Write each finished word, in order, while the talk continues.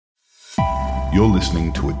You're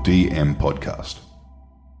listening to a DM podcast.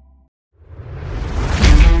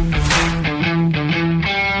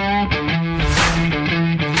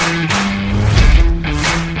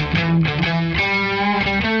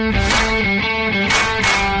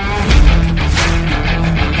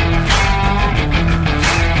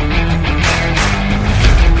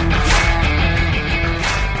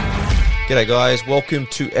 G'day guys, welcome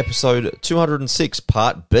to episode 206,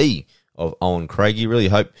 part B of Owen Craigie. Really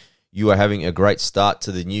hope you are having a great start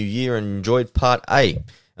to the new year and enjoyed part A.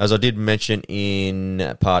 As I did mention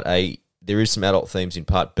in part A, there is some adult themes in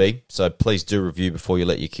part B, so please do review before you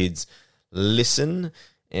let your kids listen.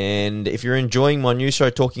 And if you're enjoying my new show,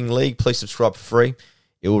 Talking League, please subscribe for free.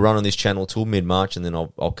 It will run on this channel till mid-March and then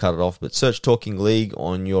I'll cut it off. But search Talking League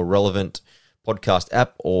on your relevant podcast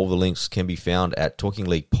app. All the links can be found at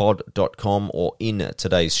talkingleaguepod.com or in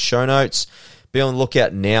today's show notes. Be on the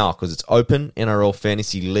lookout now because it's open NRL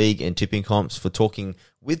Fantasy League and tipping comps for Talking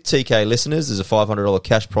with TK listeners. There's a $500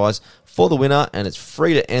 cash prize for the winner and it's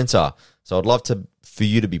free to enter. So I'd love for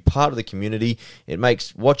you to be part of the community. It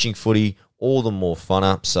makes watching footy all the more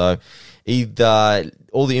funner. So either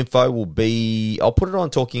all the info will be, I'll put it on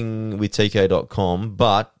talkingwithtk.com,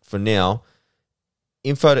 but for now,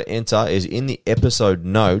 info to enter is in the episode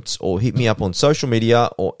notes, or hit me up on social media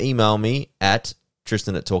or email me at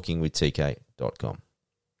tristan@talkingwithtk.com.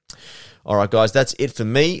 All right, guys, that's it for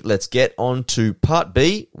me. Let's get on to part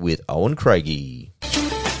B with Owen Craigie.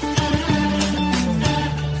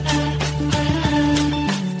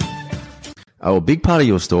 Oh, a big part of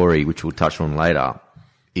your story, which we'll touch on later,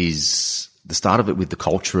 is the start of it with the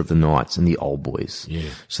culture of the Knights and the old boys.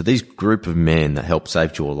 Yeah. So these group of men that helped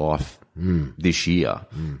save your life this year,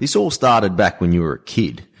 this all started back when you were a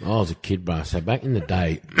kid. I was a kid, bro. So back in the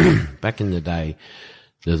day,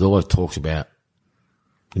 there's always talks about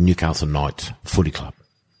the Newcastle Knights Footy Club.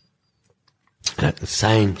 And at the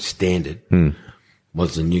same standard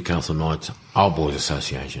was the Newcastle Knights Old Boys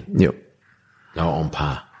Association. Yep. They were on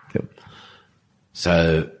par. Yep.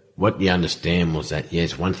 So what you understand was that, yeah,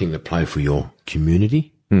 it's one thing to play for your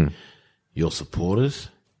community, your supporters,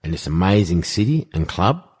 and this amazing city and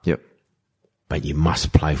club. Yep. But you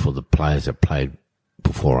must play for the players that played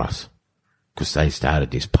before us, because they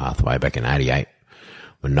started this pathway back in 88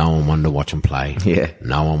 when no one wanted to watch them play. Yeah.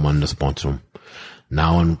 No one wanted to sponsor them.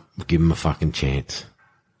 No one would give them a fucking chance,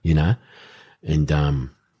 you know? And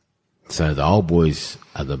so the old boys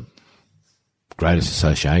are the greatest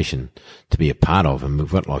association to be a part of, and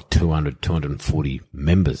we've got like 200, 240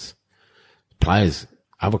 members. Players,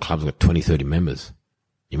 other clubs have got 20, 30 members.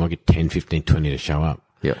 You might get 10, 15, 20 to show up.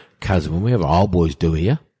 Yep. Because when we have old boys do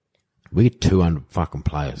here, we get 200 fucking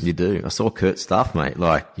players. You do. I saw Kurt's stuff, mate.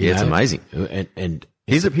 Like, You it's know? amazing. And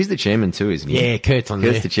He's the chairman too, isn't he? yeah, Kurt's on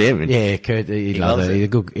there. Kurt's the chairman. Yeah, Kurt, he loves it. He's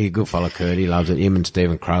a good fellow, Kurt. He loves it. Him and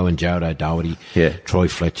Stephen Crow and Jared O'Doherty, Yeah. Troy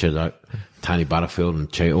Fletcher, like, Tony Butterfield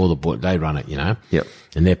and all the boys, they run it, you know? Yep.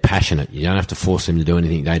 And they're passionate. You don't have to force them to do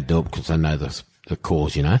anything. They do it because they know the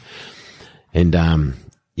cause, you know? And,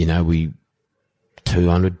 you know, we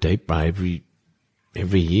 200 deep, bro, every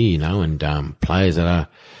year, you know, and players that are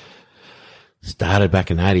started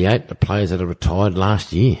back in 88, the players that are retired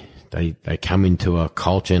last year, they come into a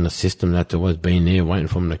culture and a system that's always been there waiting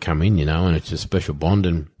for them to come in, you know, and it's a special bond.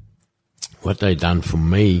 And what they done for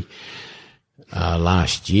me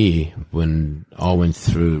last year when I went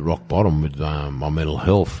through rock bottom with my mental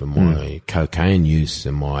health and my cocaine use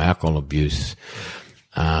and my alcohol abuse,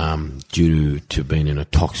 due to being in a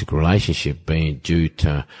toxic relationship, due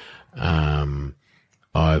to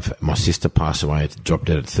my sister passed away, dropped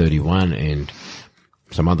out at 31, and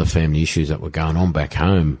some other family issues that were going on back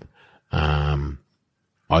home.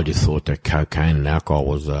 I just thought that cocaine and alcohol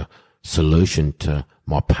was a solution to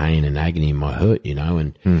my pain and agony and my hurt, you know,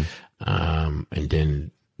 and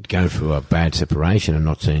then going through a bad separation and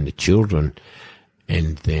not seeing the children,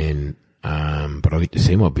 and then but I get to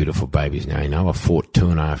see my beautiful babies now, you know. I fought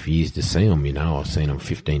 2.5 years to see them, you know. I've seen them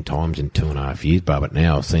 15 times in 2.5 years, but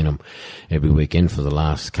now I've seen them every weekend for the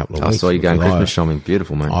last couple of weeks. I saw you going Christmas shopping.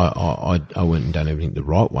 Beautiful, mate. I went and done everything the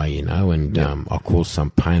right way, you know, and I caused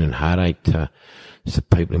some pain and heartache to some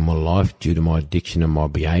people in my life due to my addiction and my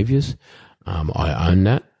behaviours. I own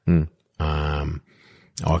that. I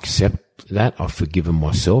accept that. I've forgiven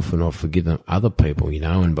myself and I've forgiven other people, you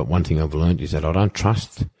know. But one thing I've learned is that I don't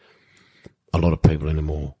trust a lot of people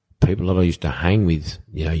anymore. People that I used to hang with,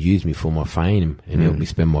 you know, use me for my fame and help me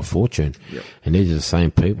spend my fortune. Yep. And these are the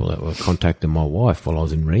same people that were contacting my wife while I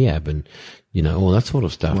was in rehab and, you know, all that sort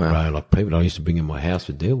of stuff, bro. Like people I used to bring in my house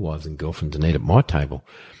with their wives and girlfriends and eat at my table.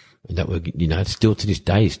 And that were, you know, still to this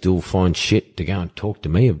day, still find shit to go and talk to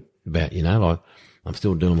me about, you know, like I'm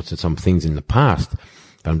still dealing with some things in the past,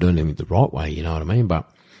 but I'm doing them the right way, you know what I mean? But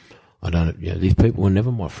I don't, these people were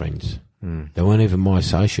never my friends. They weren't even my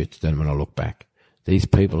associates then when I look back. These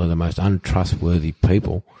people are the most untrustworthy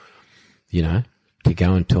people, to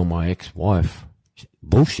go and tell my ex-wife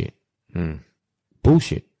bullshit.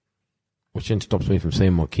 Bullshit. Which then stops me from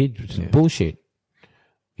seeing my kids, which is bullshit.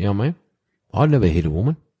 You know what I mean? I've never hit a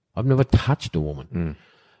woman. I've never touched a woman.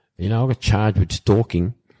 I got charged with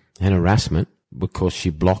stalking and harassment because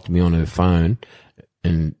she blocked me on her phone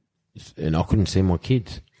and I couldn't see my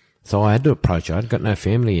kids. So I had to approach her. I'd got no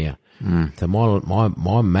family here. So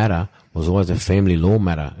my matter was always a family law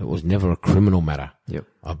matter. It was never a criminal matter. Yep.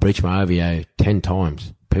 I breached my OVO 10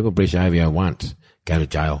 times. People breach OVO once, go to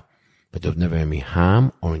jail. But there was never any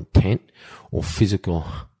harm or intent or physical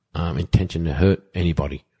intention to hurt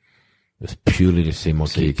anybody. It was purely to see my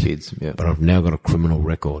kids. Yeah. But I've now got a criminal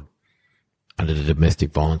record under the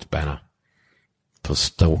domestic violence banner for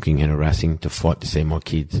stalking and harassing to fight to see my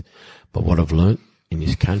kids. But what I've learnt in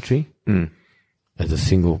this country, as a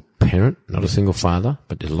single parent, not a single father,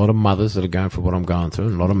 but there's a lot of mothers that are going through what I'm going through,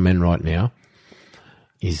 and a lot of men right now,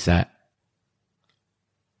 is that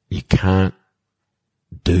you can't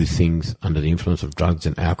do things under the influence of drugs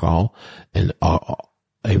and alcohol. And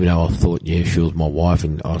even though I thought, she was my wife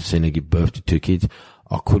and I've seen her give birth to 2 kids,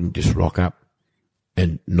 I couldn't just rock up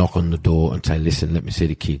and knock on the door and say, listen, let me see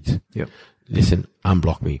the kids. Yep. Listen,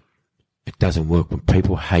 unblock me. It doesn't work. When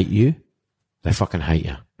people hate you, they fucking hate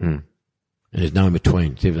you. And there's no in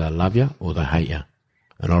between. It's either they love you or they hate you.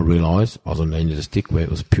 And I realised I was on the end of the stick where it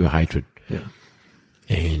was pure hatred. Yeah.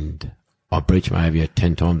 And I breached my OVO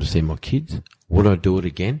 10 times to see my kids. Would I do it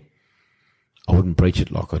again? I wouldn't breach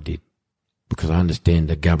it like I did, because I understand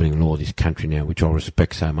the governing law of this country now, which I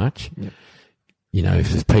respect so much. Yep. If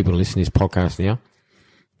there's people listening to this podcast now,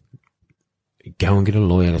 go and get a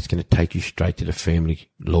lawyer that's going to take you straight to the family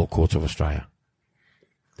law courts of Australia,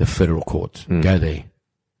 the federal courts. Go there.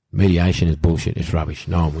 Mediation is bullshit. It's rubbish.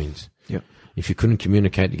 No one wins. Yep. If you couldn't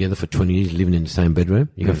communicate together for 20 years living in the same bedroom,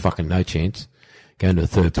 you got fucking no chance. Going to a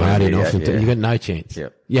third party and often you got no chance.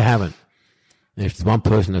 Yep. You haven't. And if there's one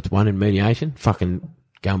person that's won in mediation, fucking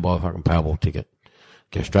go and buy a fucking Powerball ticket.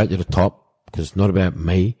 Go straight to the top, because it's not about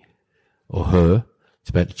me or her. It's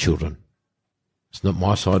about the children. It's not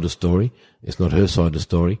my side of the story. It's not her side of the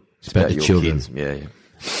story. It's about the children. Kids.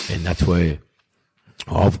 Yeah. And that's where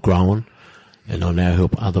I've grown, and I now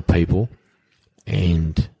help other people.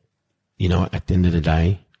 And, at the end of the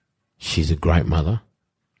day, she's a great mother.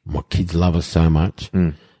 My kids love her so much.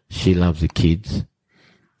 She loves the kids.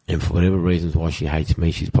 And for whatever reasons why she hates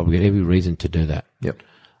me, she's probably got every reason to do that. Yep.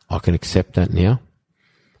 I can accept that now.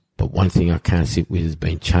 But one thing I can't sit with is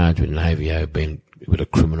being charged with an AVO, being with a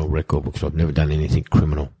criminal record, because I've never done anything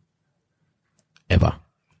criminal. Ever.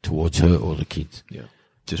 Towards her or the kids. Yeah.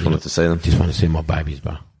 Just wanted to see them. Just want to see my babies,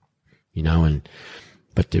 bro.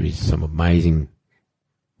 But there is some amazing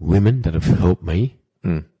women that have helped me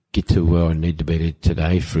get to where I need to be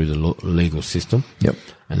today through the legal system. Yep.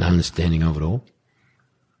 And understanding of it all.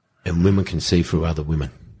 And women can see through other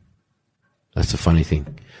women. That's the funny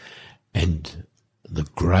thing. And the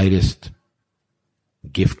greatest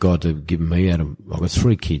gift God has given me I've got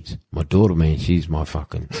 3 kids. My daughter, man, she's my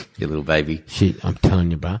fucking... Your little baby. I'm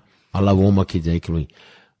telling you, bro. I love all my kids equally.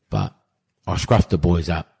 But I scruff the boys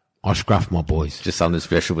up. I scruff my boys. Just something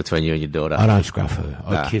special between you and your daughter. I don't scruff her.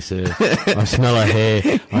 I kiss her. I smell her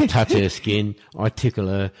hair. I touch her skin. I tickle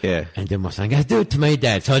her. Yeah. And then my son goes, do it to me,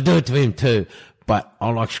 Dad. So I do it to him too. But I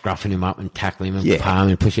like scruffing him up and tackling him and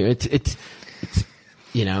palming and pushing him. It's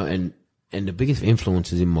and the biggest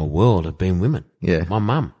influences in my world have been women. Yeah. My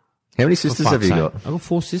mum. How many sisters have you got? I've got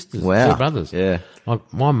 4 sisters. Wow. 4 brothers. Yeah.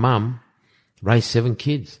 Like my mum raised 7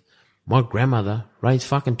 kids. My grandmother raised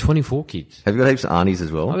fucking 24 kids. Have you got heaps of aunties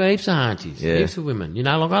as well? I've got heaps of aunties. Yeah. Heaps of women.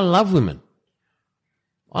 I love women.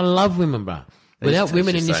 I love women, bro. Without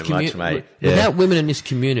women in this community, without women in this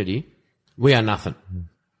community, we are nothing.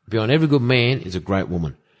 Beyond every good man is a great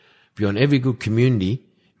woman. Beyond every good community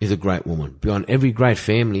is a great woman. Beyond every great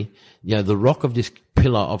family, the rock of this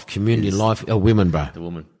pillar of community life are women, bro. The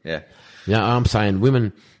woman, yeah. I'm saying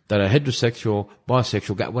women that are heterosexual,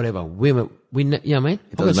 bisexual, whatever. Women, you know what I mean?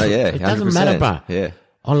 It doesn't matter, It doesn't matter, bro. Yeah.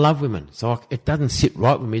 I love women. So it doesn't sit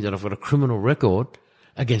right with me that I've got a criminal record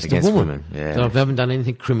against a woman. Women, yeah. That I haven't done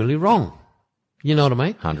anything criminally wrong. You know what I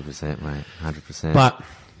mean? 100%, mate. 100%. But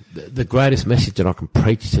the greatest message that I can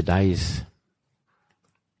preach today is,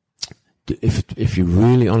 if you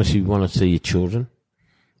really honestly want to see your children,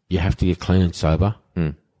 you have to get clean and sober,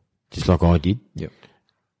 just like I did. Yep.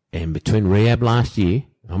 And between rehab last year,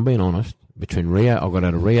 I'm being honest, I got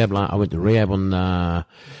out of rehab. I went to rehab on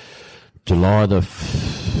July the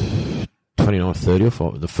 29th,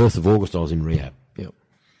 30th, the 1st of August, I was in rehab. Yep.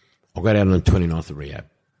 I got out on the 29th of rehab.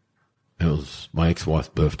 It was my ex-wife's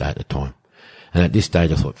birthday at the time. And at this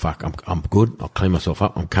stage, I thought, fuck, I'm good. I'll clean myself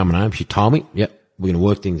up. I'm coming home. She told me, yep, we're going to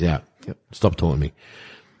work things out. Yep. Stop talking to me.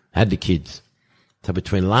 Had the kids. So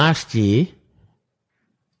between last year,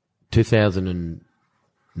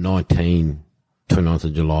 2019, 29th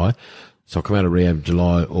of July, so I come out of rehab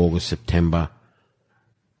July, August, September,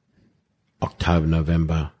 October,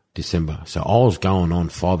 November, December. So I was going on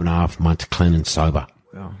 5.5 months clean and sober.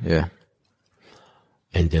 Wow. Yeah.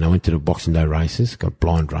 And then I went to the Boxing Day races, got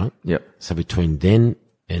blind drunk. Yep. So between then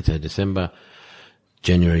and so December,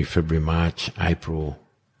 January, February, March, April,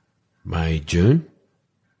 May, June,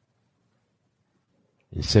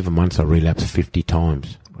 in 7 months I relapsed 50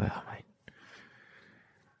 times. Wow, mate.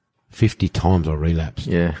 50 times I relapsed.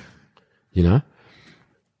 Yeah. You know?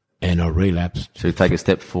 And I relapsed. So you take a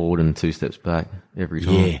step forward and 2 steps back every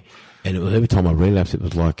time. Yeah. And it was, every time I relapsed, it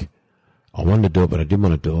was like, I wanted to do it, but I didn't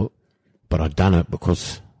want to do it. But I'd done it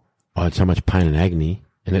because I had so much pain and agony.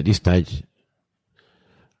 And at this stage,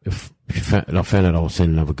 I found out I was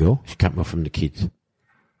seeing another girl. She cut me off from the kids.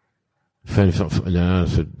 Then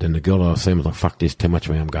the girl I was seeing was like, fuck this, too much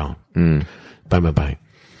for me, I'm going. Bang, bang, bang.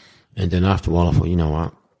 And then after a while, I thought, you know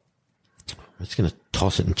what? I'm just going to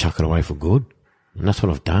toss it and chuck it away for good. And that's what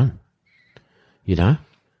I've done. You know?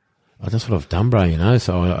 That's what I've done, bro, you know?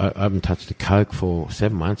 So I haven't touched the coke for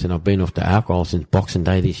 7 months, and I've been off the alcohol since Boxing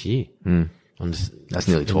Day this year. That's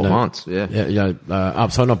nearly 12 months, yeah.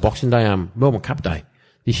 Sorry, not Boxing Day, Melbourne Cup Day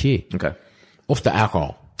this year. Okay. Off the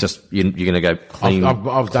alcohol. Just, you're going to go clean. I've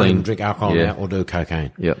done clean. even drink alcohol now or do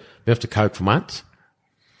cocaine. Yeah. Been off the coke for months.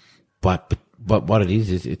 But what it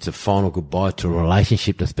is it's a final goodbye to a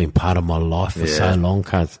relationship that's been part of my life for so long,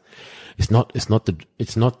 cuz it's not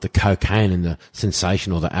the cocaine and the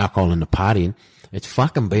sensation or the alcohol and the partying. It's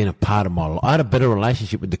fucking being a part of my life. I had a better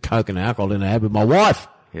relationship with the coke and alcohol than I had with my wife.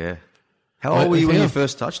 Yeah. How old were you when you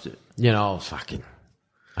first touched it? You know, I was fucking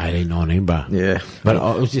 18, 19, bro. Yeah. But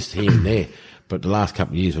I was just here and there. But the last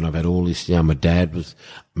couple of years when I've had all this, you know, my dad was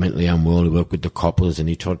mentally unwell. He worked with the coppers and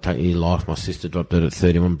he tried to take his life. My sister dropped dead at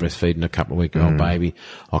 31, breastfeeding a couple of week-old baby.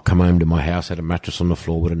 I come home to my house, had a mattress on the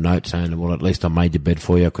floor with a note saying, well, at least I made your bed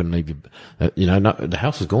for you. I couldn't leave you. No, the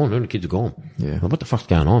house is gone. The kids are gone. Yeah. Like, what the fuck's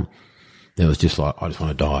going on? It was just like, I just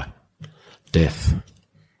want to die. Death.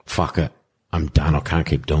 Fuck it. I'm done. I can't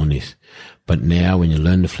keep doing this. But now when you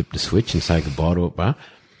learn to flip the switch and say goodbye to it, bro,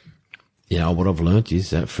 you know, what I've learned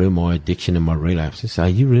is that through my addiction and my relapses, so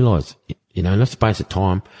you realise, you know, in that space of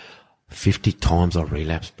time, 50 times I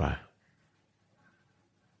relapsed, bro.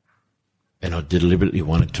 And I deliberately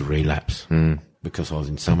wanted to relapse because I was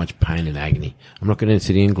in so much pain and agony. I'm not going to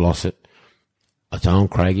sit here and gloss it. It's on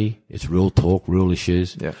Craigie. It's real talk, real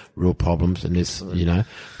issues, real problems, and there's, you know,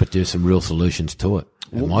 but there's some real solutions to it.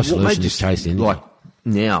 And my solution is chase energy.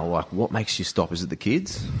 What makes you stop? Is it the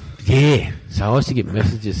kids? Yeah. So I used to get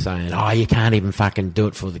messages saying, oh, you can't even fucking do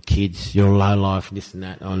it for the kids. You're low life, this and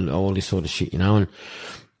that, and all this sort of shit, you know.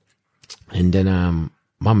 And then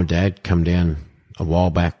mum and dad come down a while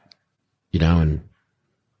back, you know, and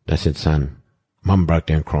they said, son, mum broke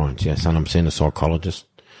down crying. She said, son, I'm seeing a psychologist.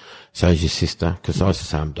 So is your sister. Because I used to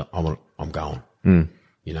say, I'm going.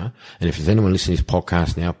 You know, and if there's anyone listening to this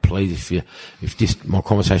podcast now, please, if my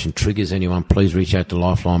conversation triggers anyone, please reach out to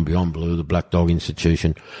Lifeline Beyond Blue, the Black Dog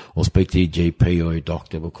Institution, or speak to your GP or your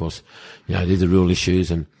doctor, because, you know, these are real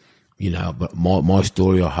issues. And, you know, but my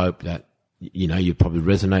story, I hope that, you know, you probably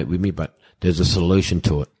resonate with me, but there's a solution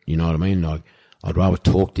to it. You know what I mean? Like, I'd rather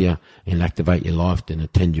talk to you and activate your life than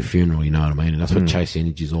attend your funeral. You know what I mean? And that's what Chase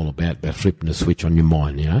Energy is all about flipping the switch on your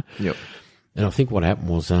mind, you know? Yep. And I think what happened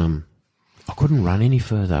was, I couldn't run any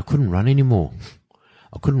further. I couldn't run anymore.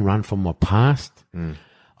 I couldn't run from my past.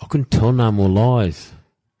 I couldn't tell no more lies.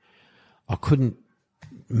 I couldn't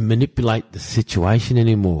manipulate the situation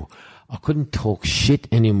anymore. I couldn't talk shit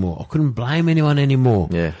anymore. I couldn't blame anyone anymore.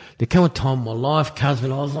 Yeah. There came a time in my life, cuz,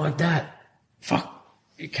 when I was like that. Fuck,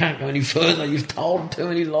 you can't go any further. You've told too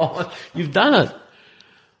many lies. You've done it.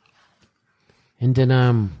 And then,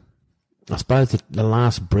 I suppose the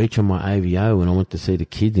last breach on my AVO when I went to see the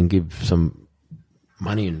kids and give some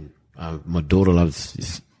money, and my daughter loves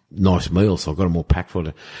this nice meal, so I got them all packed for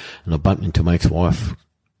her, and I bumped into my ex-wife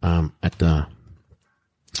at the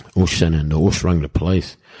Ush, and the Ush rang the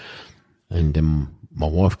police, and my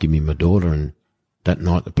wife gave me my daughter, and that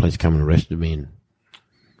night the police came and arrested me, and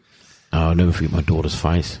I'll never forget my daughter's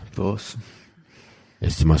face. Of course.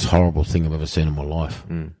 It's the most horrible thing I've ever seen in my life.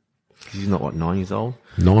 He's not, 9 years old?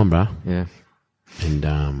 9, bro. Yeah.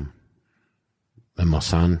 And my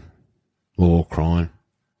son, we're all crying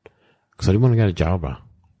because I didn't want to go to jail, bro.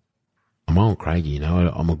 I'm Owen Craigie, you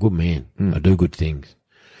know. I'm a good man. I do good things.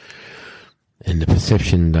 And the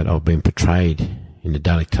perception that I've been portrayed in the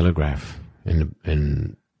Daily Telegraph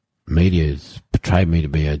and media has portrayed me to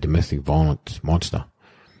be a domestic violence monster.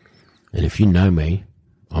 And if you know me,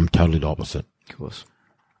 I'm totally the opposite. Of course.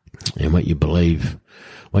 And what you believe,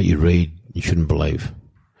 what you read, you shouldn't believe.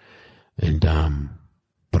 And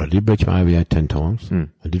but I did breach my OVO 10 times.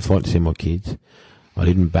 I did fight to see my kids. I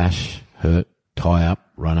didn't bash, hurt, tie up,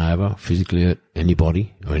 run over, physically hurt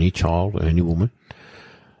anybody or any child or any woman.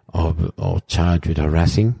 I was charged with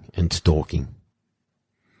harassing and stalking.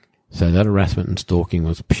 So that harassment and stalking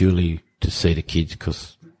was purely to see the kids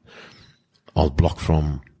because I was blocked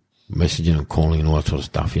from messaging and calling and all that sort of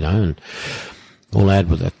stuff, you know. And all I had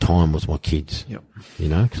at that time was my kids, you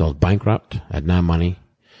know, because I was bankrupt, I had no money,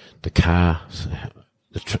 the car,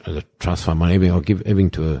 the trust fund money, everything. I'll give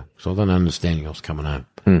everything to her. So I had an understanding I was coming home,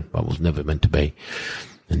 but it was never meant to be.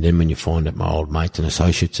 And then when you find that my old mates and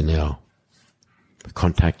associates are now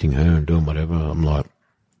contacting her and doing whatever, I'm like,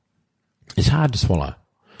 it's hard to swallow.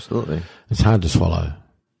 Absolutely. It's hard to swallow.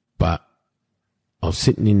 But I was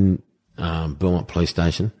sitting in Belmont Police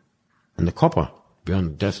Station and the copper behind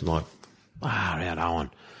the desk was like, out, Owen.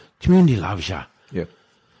 Community loves you. Yeah.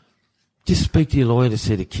 Just speak to your lawyer to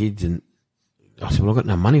see the kids. And I said, well, I've got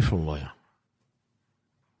no money for a lawyer.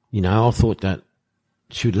 You know, I thought that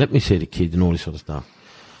she would let me see the kids and all this sort of stuff.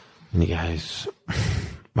 And he goes,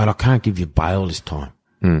 mate, I can't give you bail this time.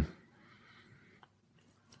 We're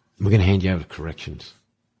going to hand you over to corrections.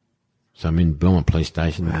 So I'm in Belmont Police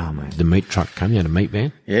Station. Wow, mate. The meat truck came. You had a meat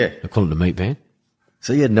van? Yeah. They call it the meat van.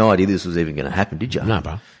 So you had no idea this was even going to happen, did you? No,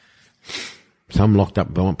 bro. So I'm locked up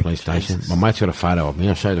at Belmont Police Station. My mate's got a photo of me.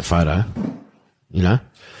 I'll show you the photo. You know?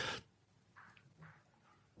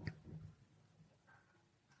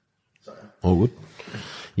 All good?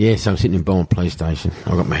 Yeah, so I'm sitting in Belmont Police Station.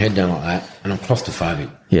 I've got my head down like that, and I'm claustrophobic.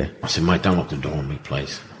 Yeah. I said, mate, don't lock the door on me,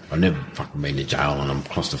 please. I've never fucking been to jail, and I'm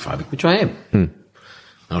claustrophobic, which I am. And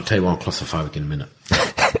I'll tell you why I'm claustrophobic in a minute.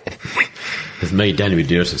 There's me, Danny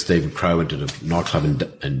Medeiros and Stephen Crow went to the nightclub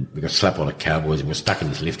and we got slapped by the Cowboys and we're stuck in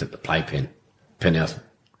this lift at the penthouse.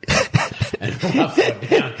 And I'm upside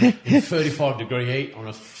down in 35-degree heat on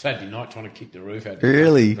a Saturday night trying to kick the roof out.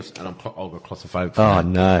 Really? And I've got claustrophobic. Oh,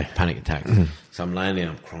 no. Panic attacks. So I'm laying there,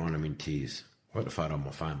 I'm crying, I'm in tears. I got the photo on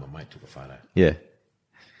my phone, my mate took a photo. Yeah.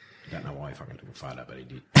 Don't know why he fucking took a photo, but he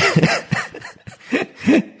did.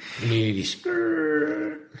 And he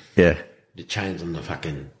skirt. Yeah. The chains on the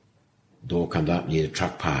fucking door comes up and you hear the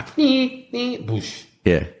truck park. Bush.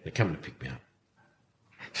 Yeah. They're coming to pick me up.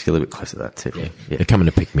 Just get a little bit closer to that too. Yeah. They're coming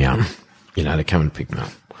to pick me up. You know, they're coming to pick me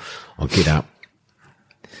up. I'll get up,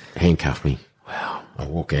 handcuff me. Wow. I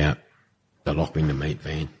walk out. They lock me in the meat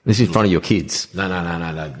van. This is in front of your kids? No.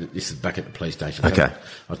 This is back at the police station. Okay.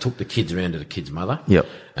 I took the kids around to the kid's mother. Yep.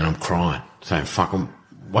 And I'm crying, saying, fuck them.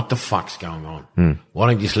 What the fuck's going on? Why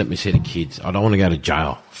don't you just let me see the kids? I don't want to go to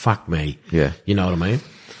jail. Fuck me. Yeah. You know what I mean?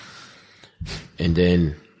 And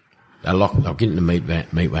then I'll get in the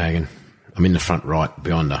meat wagon. I'm in the front right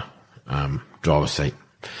behind the driver's seat.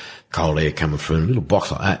 Cold air coming through in a little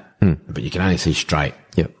box like that. But you can only see straight.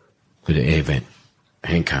 Yep. With the air vent.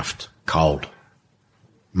 Handcuffed. Cold.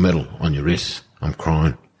 Metal on your wrists. I'm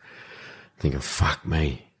crying. Thinking, fuck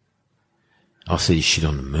me. I see this shit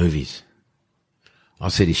on the movies. I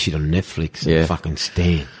see this shit on Netflix and fucking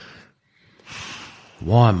Stan.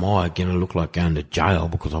 Why am I going to look like going to jail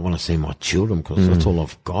because I want to see my children because that's all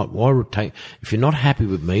I've got? Why would it take... If you're not happy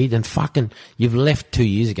with me, then fucking... You've left 2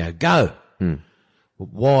 years ago. Go. But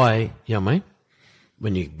why... You know what I mean?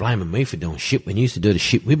 When you're blaming me for doing shit when you used to do the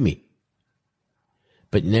shit with me.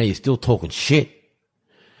 But now you're still talking shit.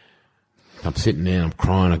 I'm sitting there, I'm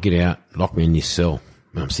crying, I get out, lock me in your cell.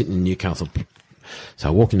 And I'm sitting in Newcastle. So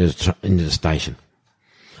I walk into the station.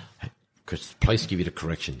 Because the police give you the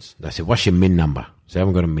corrections. They say, what's your MIN number? So I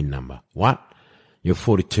haven't got a MIN number. What? You're a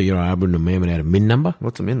 42-year-old Aboriginal man without a MIN number?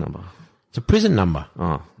 What's a MIN number? It's a prison number.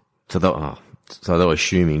 Oh. So they were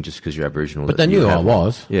assuming just because you're Aboriginal. But they knew who I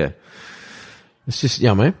was. Yeah. It's just, you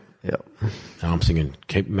know what I mean? Yeah. And I'm thinking,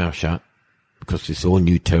 keep your mouth shut. Because it's all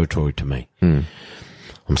new territory to me.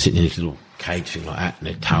 I'm sitting in this little cage thing like that, and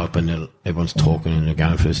they're towed up, and everyone's talking, and they're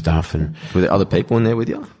going through stuff. And Were there other people in there with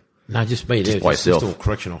you? no, just me. Just by yourself? all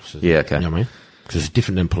correction officers. Yeah, okay. You know what I mean? Because it's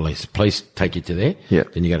different than police. Police take you to there,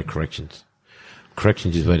 then you go to corrections.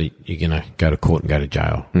 Corrections is where you're going to go to court and go to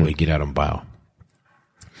jail, or you get out on bail.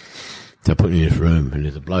 So I put me in this room, and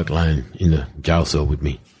there's a bloke laying in the jail cell with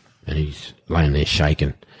me, and he's laying there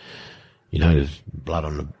shaking. You know, there's blood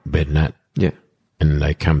on the bed and that. Yeah. And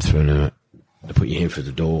they come through and they put your hand through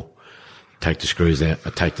the door, take the screws out, I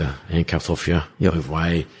take the handcuffs off you, Yep. move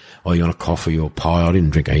away. Oh, you want a coffee or pie? I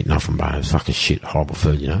didn't eat nothing, bro. It was fucking shit, horrible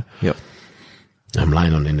food, you know. Yep. I'm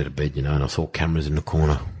laying on the end of the bed, you know, and I saw cameras in the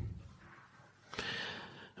corner.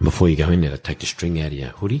 And before you go in there, they take the string out of your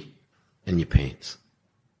hoodie and your pants.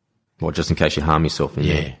 Well, just in case you harm yourself. In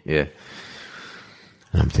Yeah. there. Yeah.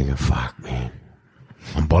 And I'm thinking, fuck, man.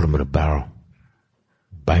 I'm bottom of the barrel.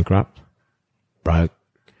 Bankrupt. Broke.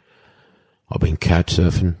 I've been couch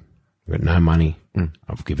surfing. I've got no money.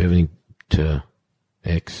 I've given everything to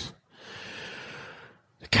X.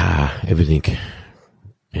 The car, everything.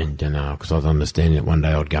 And then, because I was understanding that one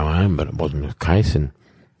day I'd go home, but it wasn't the case. And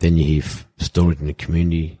then you hear stories in the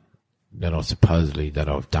community that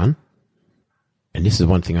I've done. And this is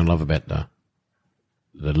one thing I love about the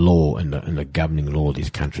law and the governing law of this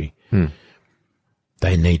country.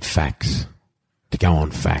 They need facts to go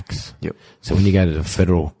on facts. Yep. So when you go to the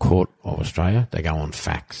Federal Court of Australia, they go on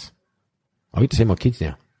facts. I get to see my kids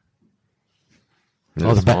now. If I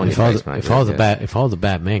was a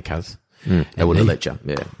bad man, cuz they would have let you.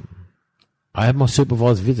 Yeah. I have my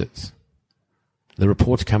supervised visits. The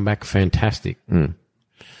reports come back fantastic. You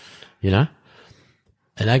know?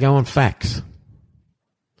 And they go on facts.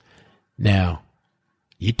 Now,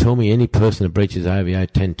 you tell me any person that breaches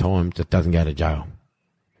AVO 10 times that doesn't go to jail.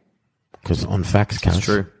 Because on facts, cuz, It's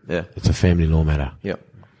true. Yeah. it's a family law matter. Yep.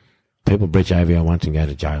 People breach AVO once and go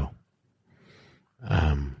to jail.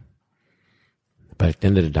 But at the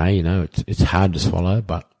end of the day, you know, it's hard to swallow,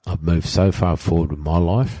 but I've moved so far forward with my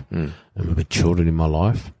life and matured in my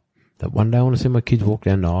life that one day I want to see my kids walk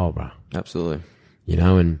down the aisle, bro. Absolutely. You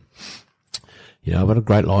know, and, you know, I've had a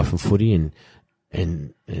great life in footy and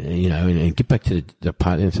you know, and get back to the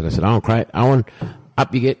part and I said, Owen,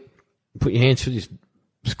 up you get, put your hands through this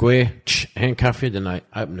square, handcuff you, then they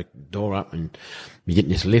open the door up and you get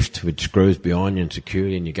in this lift with screws behind you and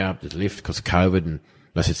security and you go up this lift because of COVID and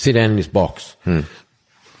I said, sit down in this box.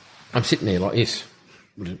 I'm sitting there like this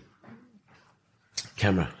with a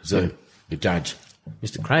camera, zoom, the judge,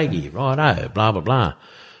 Mr. Craigie, righto, blah, blah, blah.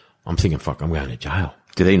 I'm thinking, fuck, I'm going to jail.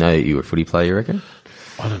 Did he know that you were a footy player, you reckon?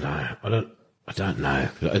 I don't know. I don't know.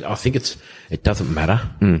 I think it doesn't matter.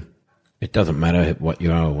 It doesn't matter what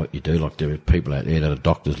you are or what you do. Like there are people out there that are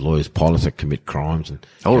doctors, lawyers, pilots that commit crimes. And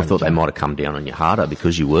I would have thought they might have come down on you harder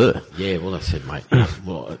because you were. Yeah, well, I said, mate,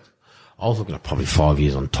 well, I was looking at probably 5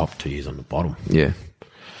 years on top, 2 years on the bottom. Yeah.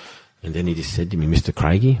 And then he just said to me, Mr.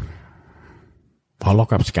 Craigie, I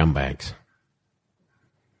lock up scumbags.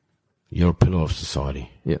 You're a pillar of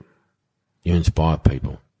society. Yeah. You inspire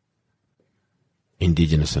people,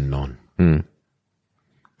 Indigenous and non.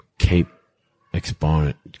 Keep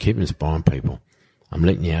inspiring people. I'm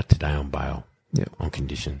letting you out today on bail, on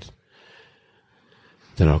conditions.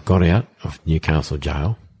 Then I got out of Newcastle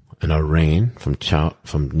jail and I ran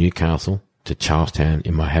from Newcastle to Charlestown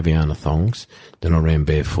in my Havaiana thongs. Then I ran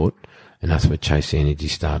barefoot and that's where Chase Energy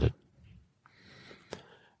started.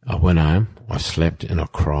 I went home, I slept and I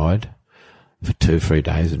cried for 2-3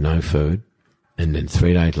 days with no food. And then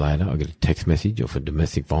 3 days later, I get a text message off a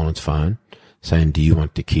domestic violence phone saying, do you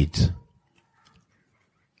want the kids?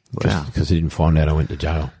 Wow. Because he didn't find out I went to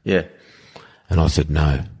jail. Yeah. And I said,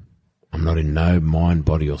 no, I'm not in no mind,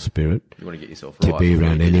 body or spirit You want to get yourself to right. be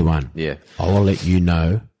around anyone. Yeah. I will let you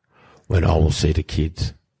know when I will see the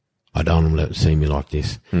kids. I don't want them to see me like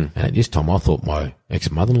this. And at this time, I thought my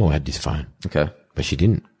ex-mother-in-law had this phone. Okay. But she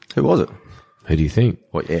didn't. Who was it? Who do you think?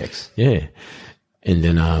 What, your ex? Yeah. And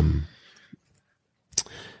then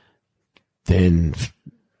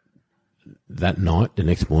that night, the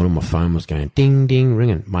next morning, my phone was going ding, ding,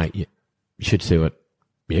 ringing. Mate, you should see what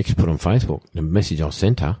my ex put on Facebook. The message I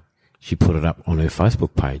sent her, she put it up on her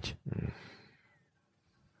Facebook page.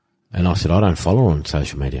 And I said, I don't follow her on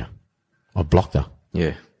social media. I blocked her.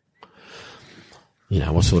 Yeah. You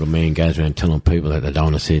know, what sort of man goes around telling people that they don't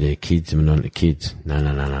want to see their kids and not the kids? No.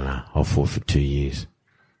 I fought for 2 years.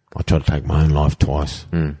 I tried to take my own life twice.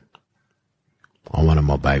 I wanted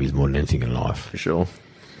my babies more than anything in life. For sure.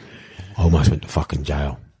 I almost went to fucking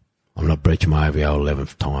jail. I'm not breaching my AVO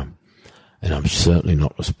 11th time. And I'm certainly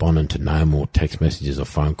not responding to no more text messages or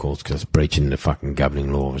phone calls because it's breaching the fucking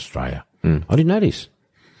governing law of Australia. I didn't know this.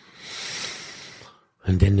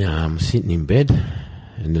 And then I'm sitting in bed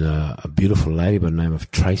and then a beautiful lady by the name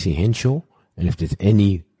of Tracy Henshaw. And if there's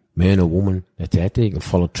any man or woman that's out there, you can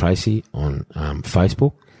follow Tracy on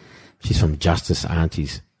Facebook. She's from Justice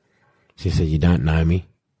Aunties. She said, you don't know me.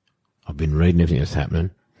 I've been reading everything that's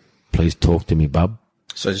happening. Please talk to me, bub.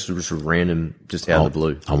 So just random, just out of the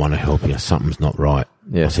blue. I want to help you. Something's not right.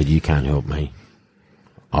 Yeah. I said, you can't help me.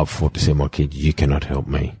 I've fought to see my kids. You cannot help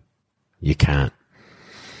me. You can't.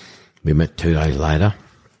 We met 2 days later.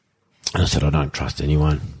 And I said, I don't trust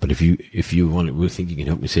anyone. But if you think you can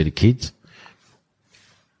help me see the kids,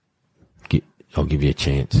 I'll give you a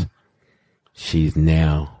chance. She's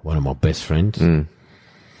now one of my best friends.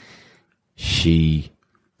 She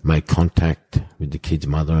made contact with the kid's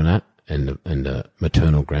mother and that, and the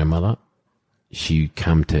maternal grandmother. She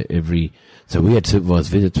come to so we had supervised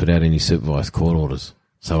visits without any supervised court orders,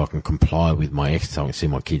 so I can comply with my ex so I can see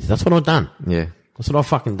my kids. That's what I've done. Yeah. That's what I've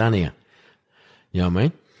fucking done here. You know what I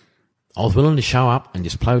mean? I was willing to show up and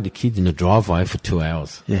just play with the kids in the driveway for 2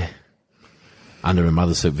 hours. Yeah. Under a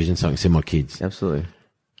mother's supervision so I can see my kids. Absolutely.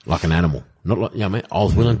 Like an animal. Not like, you know what I mean? I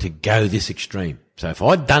was willing to go this extreme. So if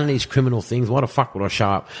I'd done these criminal things, why the fuck would I show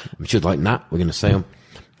up? And she was like, nah, we're going to see them.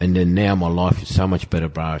 And then now my life is so much better,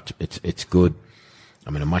 bro. It's good.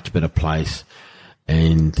 I'm in a much better place.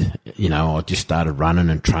 And, you know, I just started running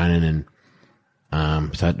and training.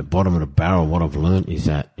 And so at the bottom of the barrel, what I've learned is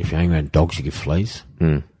that if you hang around dogs, you get fleas.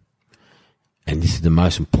 And this is the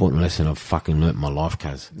most important lesson I've fucking learnt in my life,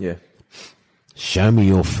 cuz. Yeah. Show me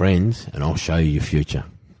your friends and I'll show you your future.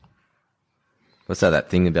 What's that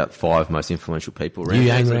thing about 5 most influential people around?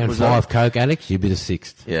 You hang around 5 coke addicts, you'll be the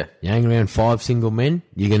 6th. Yeah. You hang around 5 single men,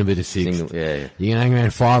 you're going to be the 6th. Yeah. You hang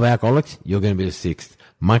around 5 alcoholics, you're going to be the 6th.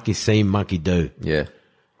 Monkey see, monkey do. Yeah.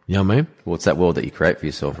 You know what I mean? Well, it's that world that you create for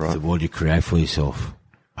yourself, right? It's the world you create for yourself.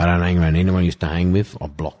 I don't hang around anyone I used to hang with.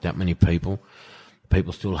 I've blocked that many people.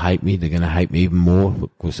 People still hate me. They're going to hate me even more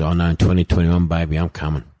because I know in 2021, baby, I'm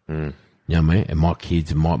coming. You know what I mean? And my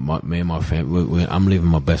kids and me and my family, I'm living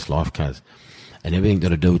my best life, cuz. And everything got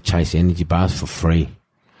to do with chase energy bars for free.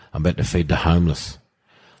 I'm about to feed the homeless.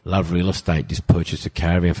 Love real estate. Just purchased a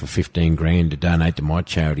caravan for 15 grand to donate to my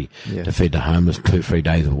charity to feed the homeless 2-3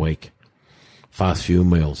 days a week. Fast fuel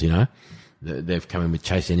meals, you know. They've come in with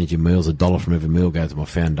Chase Energy meals. $1 from every meal goes to my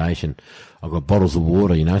foundation. I've got bottles of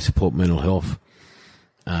water, you know, support mental health.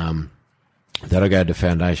 That'll go to the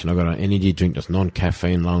foundation. I've got an energy drink that's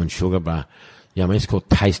non-caffeine, low in sugar bar. Yeah, I mean, it's called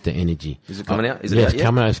Taster Energy. Is it coming out? Is Yeah, it it's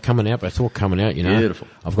coming out. It's coming out, but it's all coming out, you know. Beautiful.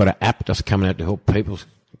 I've got an app that's coming out to help people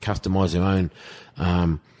customise their own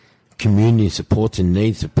community supports and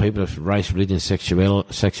needs of people of race, religion,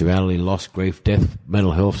 sexuality, loss, grief, death,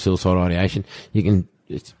 mental health, suicide ideation. You can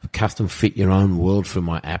custom fit your own world through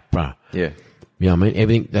my app, bro. Yeah. You know what I mean?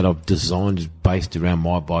 Everything that I've designed is based around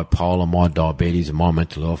my bipolar, my diabetes, and my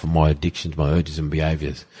mental health, and my addictions, my urges and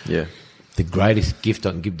behaviours. Yeah. The greatest gift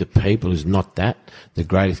I can give to people is not that. The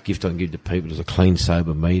greatest gift I can give to people is a clean,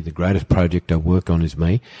 sober me. The greatest project I work on is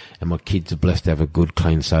me. And my kids are blessed to have a good,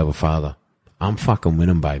 clean, sober father. I'm fucking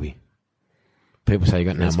winning, baby. People say you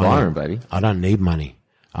got no money. Inspiring, baby. I don't need money.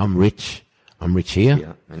 I'm rich. I'm rich here.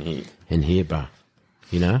 Yeah. And here. And here, bro.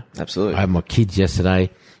 You know? Absolutely. I had my kids yesterday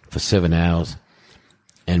for 7 hours.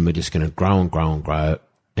 And we're just going to grow and grow and grow.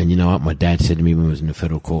 And you know what? My dad said to me when we was in the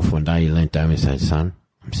federal court for one day, he leant over and said, son,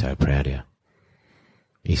 I'm so proud of you.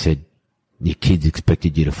 He said, your kids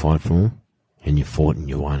expected you to fight for them, and you fought and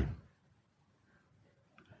you won.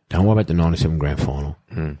 Don't worry about the 97 grand final.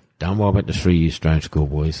 Don't worry about the 3-year Australian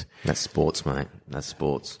schoolboys. That's sports, mate. That's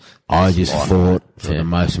sports. I just fought for the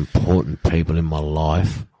most important people in my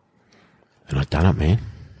life, and I done it, man.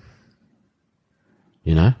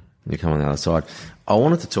 You know? You come on the other side. I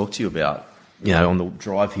wanted to talk to you about, you know, on the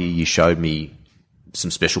drive here, you showed me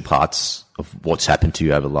some special parts of what's happened to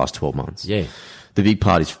you over the last 12 months. Yeah. The big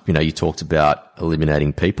part is, you know, you talked about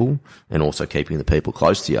eliminating people and also keeping the people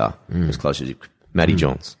close to you, as close as you, Matty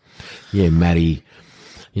Johns. Yeah, Matty.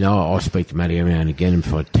 You know, I speak to Matty every now and again, and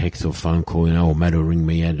if I text or phone call, you know, or Matty will ring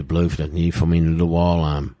me out of the blue if he doesn't hear from me in a little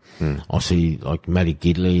while. I see, like, Matty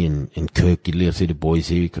Gidley and Kirk Gidley. I see the boys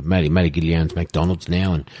here, because Matty Gidley owns McDonald's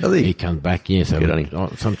now, and he comes back, yeah. So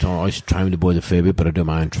sometimes I used to train with the boys a fair bit, but I do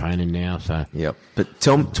my own training now, so. Yep. But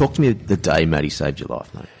talk to me the day Matty saved your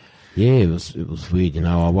life, mate. Yeah, it was weird, you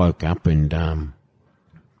know. I woke up and I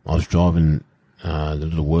was driving the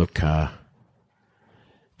little work car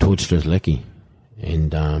towards Strzelecki,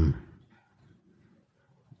 and it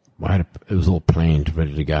was all planned,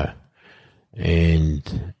 ready to go.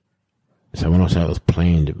 And so when I say it was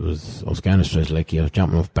planned, I was going to Strzelecki, I was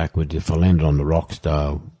jumping off backwards. If I landed on the rocks,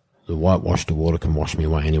 the whitewash, the water can wash me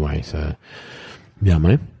away anyway. So, you know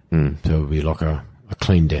what I mean? So it would be like a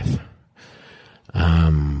clean death.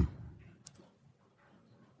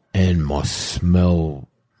 And my smell,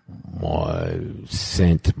 my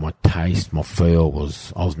scent, my taste, my feel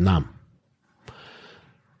I was numb.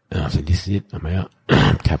 And I said, this is it, I'm out.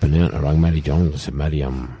 I'm tapping out. I rang Matty Johns. I said, Matty,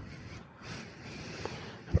 I'm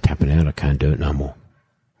tapping out. I can't do it no more.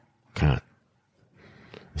 Can't.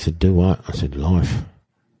 He said, do what? I said, life.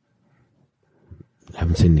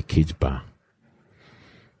 Haven't seen the kids, bar.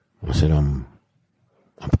 I said, I'm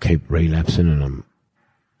I keep relapsing, and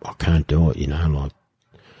I can't do it, you know, like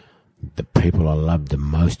the people I loved the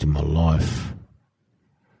most in my life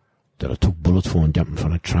that I took bullets for and jumped in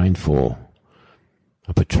front of train for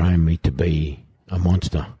are portraying me to be a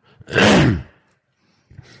monster.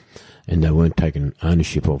 And they weren't taking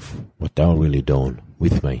ownership of what they were really doing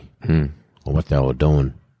with me or what they were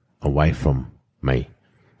doing away from me.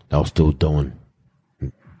 They were still doing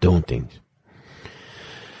things.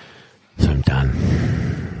 So I'm done.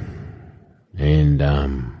 And I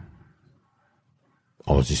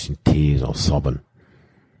was just in tears, I was sobbing.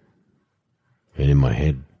 And in my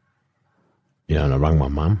head, you know, and I rang my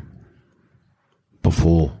mum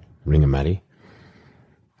before ringing Maddie.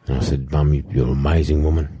 And I said, Mum, you're an amazing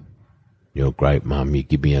woman. You're a great mum. You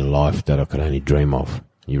give me a life that I could only dream of.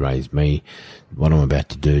 You raised me. What I'm about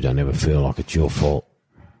to do, don't ever feel like it's your fault.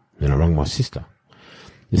 Then I rang my sister.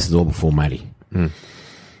 This is all before Maddie.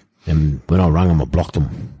 And when I rang them, I blocked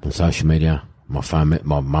them on social media. My phone,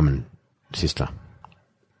 my mum and sister.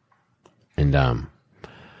 And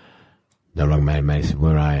they rang Maddie. Maddie said,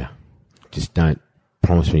 where are you? Just don't,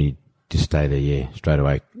 promise me, just stay there, yeah, straight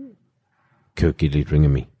away. Kirk Gidley's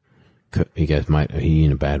ringing me. He goes, mate, are you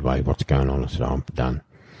in a bad way? What's going on? I said, I'm done.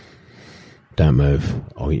 Don't move.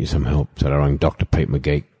 I'll get you some help. So I rang Dr. Pete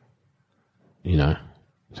McGeek, you know.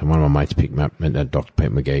 So one of my mates picked me up, met that Dr.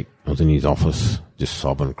 Pete McGeek. I was in his office, just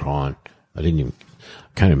sobbing, crying. I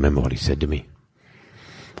can't remember what he said to me.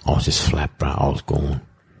 I was just flat, bro. I was gone.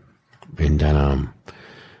 And then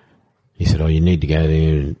he said, oh, you need to go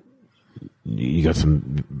there and you got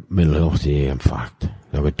some mental health. Yeah, I'm fucked.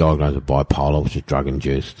 I got diagnosed with bipolar, which is drug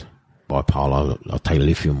induced. Bipolar. I take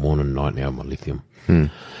lithium morning and night now, my lithium. And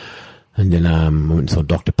then I went and saw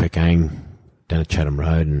Dr. Pekang down at Chatham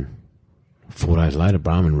Road, and 4 days later,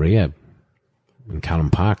 bro, I'm in rehab in Cullen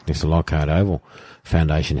Park next to Lockhart Oval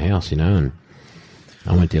Foundation House, you know. And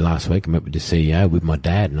I went there last week and met with the CEO with my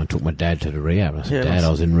dad, and I took my dad to the rehab. I said, Dad, I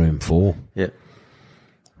was in room 4. Yeah.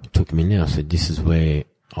 I took him in there. I said, this is where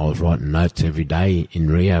I was writing notes every day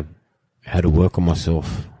in rehab, how to work on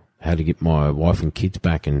myself, how to get my wife and kids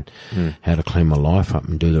back, and how to clean my life up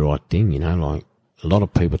and do the right thing, you know. Like, a lot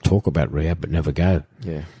of people talk about rehab but never go.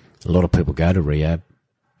 Yeah. A lot of people go to rehab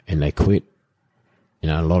and they quit. You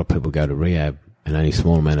know, a lot of people go to rehab and only a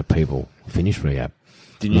small amount of people finish rehab.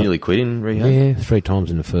 Did you nearly quit in rehab? Yeah, 3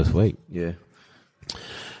 times in the first week. Yeah.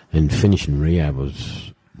 And finishing rehab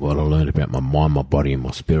was what I learned about my mind, my body and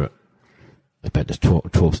my spirit. About this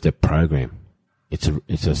 12-step program. It's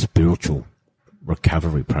a spiritual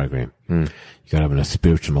recovery program. You got to have a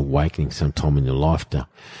spiritual awakening sometime in your life to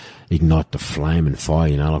ignite the flame and fire,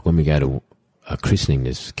 you know. Like when we go to a christening,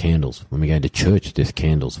 there's candles. When we go to church, there's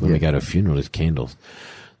candles. When we go to a funeral, there's candles.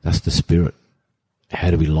 That's the spirit.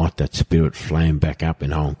 How do we light that spirit flame back up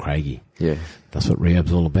in Owen Craigie? Yeah. That's what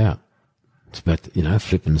rehab's all about. It's about, you know,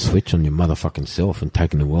 flipping the switch on your motherfucking self and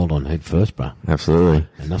taking the world on head first, bro. Absolutely.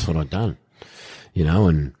 And that's what I've done. You know,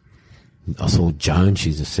 and I saw Joan,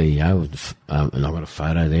 she's the CEO, and I got a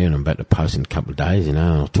photo there, and I'm about to post in a couple of days, you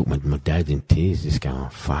know, and I took my dad in tears, just going, oh,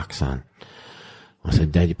 fuck, son. I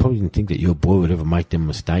said, Dad, you probably didn't think that your boy would ever make them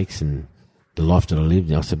mistakes and the life that I lived.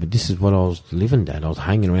 And I said, but this is what I was living, Dad. I was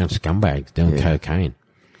hanging around scumbags doing cocaine.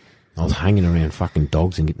 I was hanging around fucking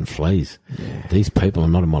dogs and getting fleas. Yeah. These people are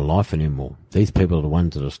not in my life anymore. These people are the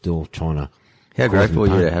ones that are still trying to... How grateful are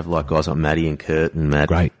you to have like guys like Maddie and Kurt and Matt?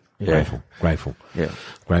 Great. Yeah. Grateful. Yeah.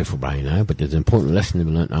 Grateful, bro, you know. But there's an important lesson to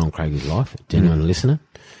be learnt in Owen Craigie's life. Genuine listener.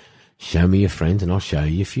 Show me your friends and I'll show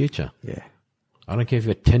you your future. Yeah. I don't care if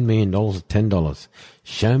you've got $10 million or $10.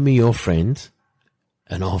 Show me your friends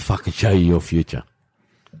and I'll fucking show you your future.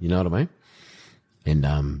 You know what I mean?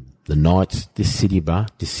 And the Knights, this city, bro,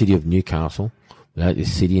 this city of Newcastle, without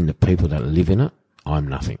this city and the people that live in it, I'm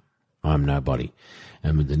nothing. I'm nobody.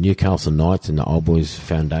 And with the Newcastle Knights and the Old Boys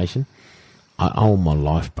Foundation, I owe my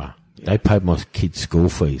life, bro. They paid my kids' school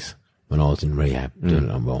fees when I was in rehab, doing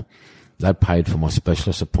it unwell. They paid for my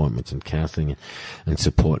specialist appointments and counselling and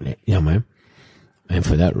support. You know what I mean? And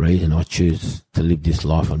for that reason, I choose to live this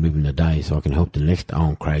life I'm living today so I can help the next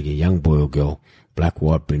Owen Craigie, young boy or girl, black,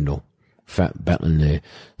 white, brindle, battling their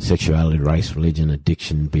sexuality, race, religion,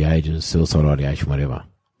 addiction, behaviours, suicide ideation, whatever.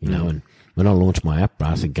 You know, and when I launch my app,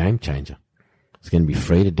 bro, it's a game changer. It's going to be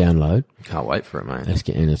free to download. Can't wait for it, mate.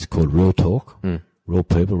 And it's called Real Talk. Real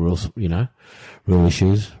people, real, you know, real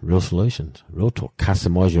issues, real solutions. Real Talk.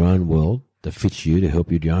 Customise your own world that fits you to help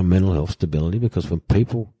you with your own mental health stability, because when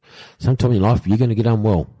people, sometime in life, you're going to get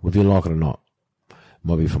unwell, whether you like it or not. It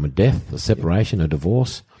might be from a death, a separation, a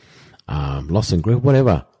divorce, loss and grief,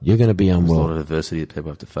 whatever. You're going to be unwell. There's a lot of adversity that people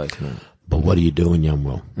have to face, man. But what do you do when you're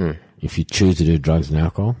unwell? If you choose to do drugs and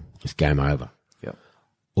alcohol, it's game over.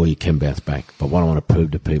 or you can bounce back. But what I want to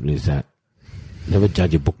prove to people is that never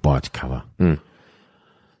judge a book by its cover.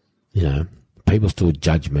 You know, people still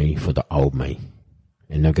judge me for the old me.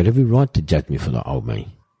 And they've got every right to judge me for the old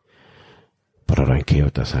me. But I don't care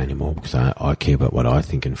what they say anymore because I care about what I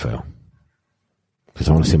think and feel. Because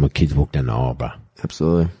I want to see my kids walk down the aisle, bro.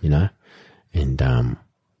 Absolutely. You know? And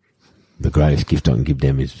the greatest gift I can give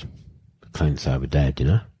them is a clean, sober dad, you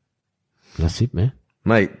know? And that's it, man.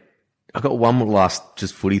 Mate, I've got one more last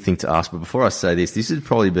just footy thing to ask, but before I say this has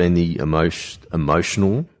probably been the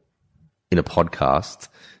emotional in a podcast,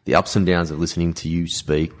 the ups and downs of listening to you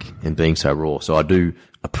speak and being so raw. So I do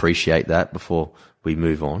appreciate that before we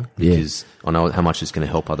move on because I know how much it's going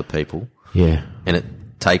to help other people. Yeah. And it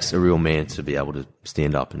takes a real man to be able to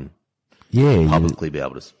stand up and publicly be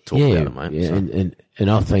able to talk about it, mate. Yeah, so.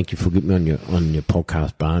 and I thank you for getting me on your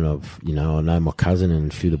podcast, Brian. I know my cousin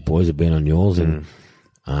and a few of the boys have been on yours, and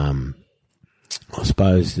I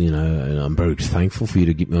suppose, you know, and I'm very thankful for you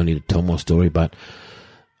to get me on here to tell my story, but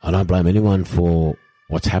I don't blame anyone for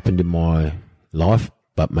what's happened in my life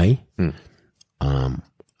but me.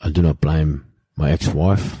 I do not blame my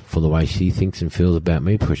ex-wife for the way she thinks and feels about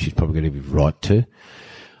me because she's probably going to be right to.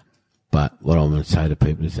 But what I'm going to say to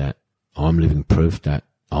people is that I'm living proof that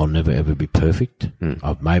I'll never ever be perfect.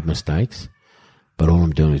 I've made mistakes, but all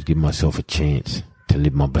I'm doing is giving myself a chance to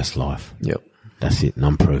live my best life. Yep. That's it, and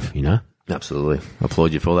I'm proof, you know? Absolutely. I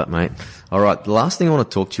applaud you for that, mate. All right, the last thing I want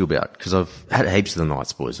to talk to you about, because I've had heaps of the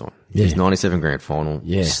Knights boys on. Yeah. This 97 grand final.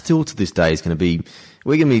 Yeah. Still to this day is going to be,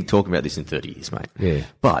 we're going to be talking about this in 30 years, mate. Yeah.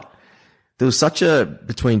 But there was such a,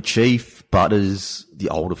 between Chief, Butters, the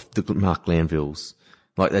Mark Glanvilles,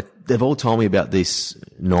 like they've all told me about this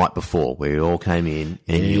night before where you all came in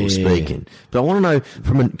and you were speaking. But I want to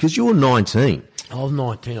know because you're 19. I was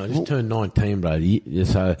 19. I just turned 19, bro.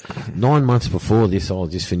 So 9 months before this, I'll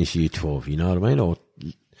just finish year 12. You know what I mean? Or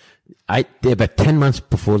about 10 months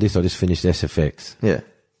before this, I just finished SFX. Yeah.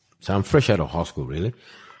 So I'm fresh out of high school, really.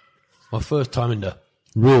 My first time in the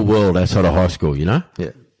real world outside of high school, you know?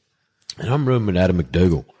 Yeah. And I'm rooming with Adam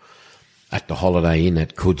McDougall at the Holiday Inn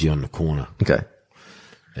at Coogee on the corner. Okay.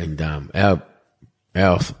 And our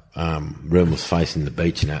room was facing the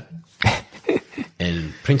beach and that.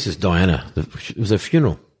 And Princess Diana, it was a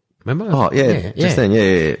funeral. Remember? Oh, yeah. Just then,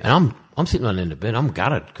 yeah. And I'm sitting on the end of bed. I'm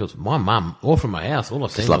gutted because my mum, all from my house, all I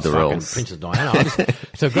seen was the fucking roles. Princess Diana.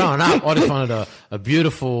 So growing up, I just wanted a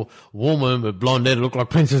beautiful woman with blonde hair to look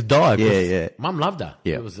like Princess Di. Yeah. Mum loved her.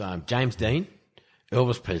 Yeah. It was James Dean,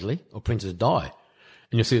 Elvis Presley, or Princess Di. And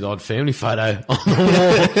you'll see the odd family photo on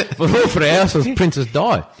the wall. But all for the house was Princess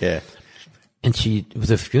Di. Yeah. And it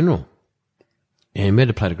was a funeral. And we had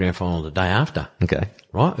to play the grand final the day after. Okay.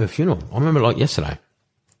 Right? Her funeral. I remember like yesterday.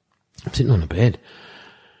 I'm sitting on the bed.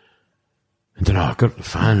 And then I got the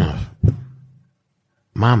phone.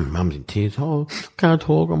 Mum's in tears. Oh, can't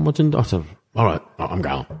talk. I'm watching. I said, all right, I'm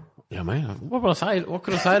going. Yeah, mate. What would I say? What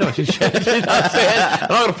could I say to her? She's and I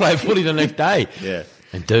got to play footy the next day. Yeah.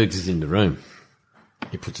 And Dukes is in the room.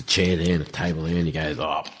 He puts a chair there and a table there and he goes,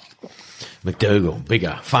 oh, McDougall,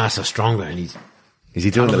 bigger, faster, stronger. And Is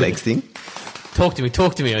he doing the legs thing? Talk to me.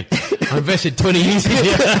 I invested 20 years in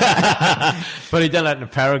you. But he done that in a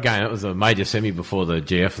para game. It was a major semi before the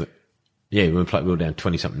GF. Yeah, we were down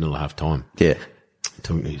 20-something nil at half time. Yeah.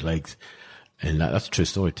 Talking to his legs. And that's a true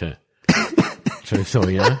story too. True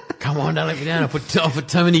story, you know. Come on, don't let me down. I put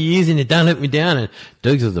so many years in it, don't let me down. And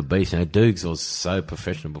Dukes was a beast. You know, Dukes was so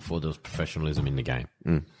professional before there was professionalism in the game.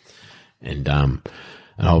 And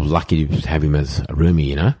I was lucky to have him as a roomie,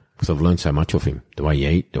 you know, because I've learned so much of him. The way you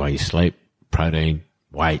eat, the way you sleep, protein,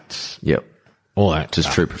 weights. Yep. All that.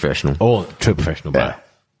 Just true professional. All true professional, bro. Yeah.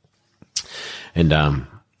 And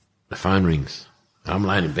the phone rings. I'm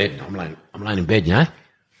laying in bed. I'm laying in bed, you know.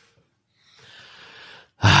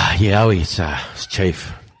 It's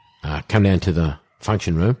Chief. Come down to the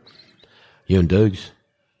function room. You and Dukes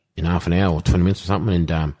in half an hour or 20 minutes or something,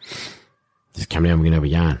 and just come down. We're gonna have a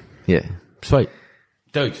yarn. Yeah. Sweet.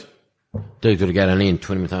 Dukes would have got on in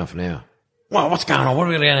 20 minutes, half an hour. Well, what's going on? What are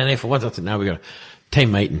we going to go down there for? What's that? No, we got a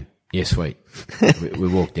team meeting. Yeah, sweet. we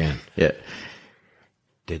walk down. Yeah.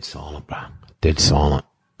 Dead silent, bro. Dead silent.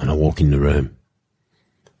 And I walk in the room.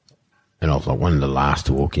 And I was like one of the last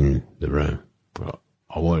to walk in the room. But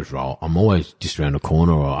I always roll. I'm always just around the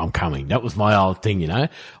corner or I'm coming. That was my old thing, you know.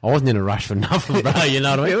 I wasn't in a rush for nothing, bro. You know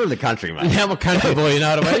what I mean? You're in the country, mate. Yeah, I'm a country boy, you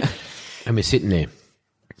know what I mean? And we're sitting there.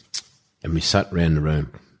 And we sat around the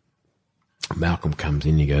room. Malcolm comes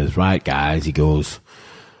in, he goes, right, guys, he goes,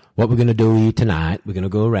 what we're going to do here tonight, we're going to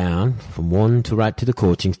go around from one to right to the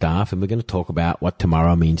coaching staff and we're going to talk about what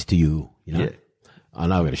tomorrow means to you, you know? Yeah. I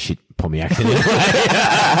know I've got a shit pommy accent anyway.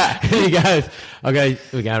 He goes,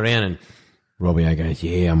 we go around and Robbie O goes,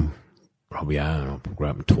 yeah, I'm Robbie O and I grew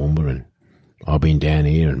up in Toowoomba and I've been down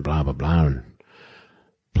here and blah, blah, blah and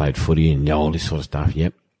played footy and all this sort of stuff.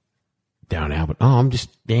 Yep. Darren Albert. Oh, I'm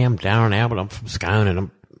Darren Albert. I'm from Scone and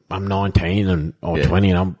I'm 19 or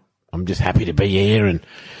 20 and I'm just happy to be here. And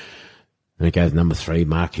it goes number 3.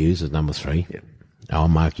 Mark Hughes is number 3. Yep. Oh,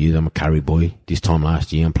 I'm Mark Hughes. I'm a Curry boy. This time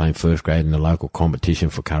last year, I'm playing first grade in the local competition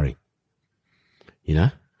for Curry. You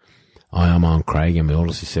know? I am on Craigie and my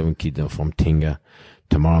oldest is 7 kids are from Tinga.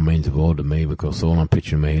 Tomorrow means the world to me because all I'm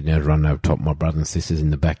picturing me now is running over top of my brothers and sisters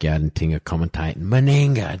in the backyard in Tinga commentating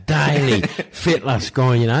Meninga, Daly, Fitler,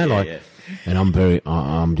 scoring, you know, and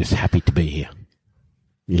I'm just happy to be here.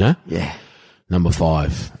 You know? Yeah. Number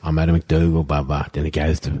 5, I'm Adam McDougall, blah, blah. Then it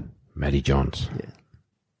goes to Matty Johns. Yeah.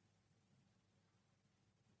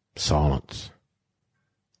 Silence.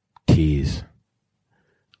 Tears.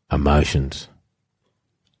 Emotions.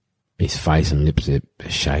 His face and lips are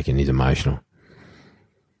shaking. He's emotional.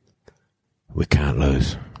 We can't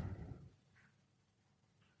lose.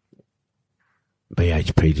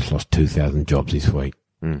 BHP just lost 2,000 jobs this week.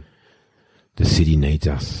 Mm. The city needs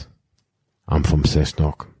us. I'm from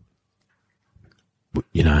Cessnock.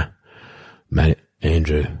 You know,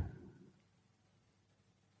 Andrew,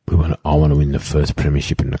 I want to win the first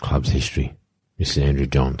premiership in the club's history. This is Andrew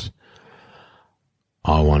Johns.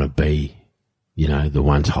 I want to be, you know, the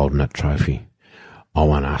ones holding that trophy. I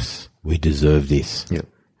want us. We deserve this. Yep.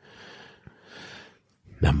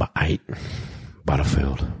 Number 8,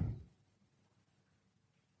 Butterfield.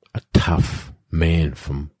 A tough man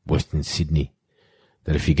from Western Sydney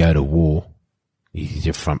that if you go to war, he's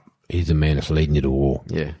the man that's leading you to war.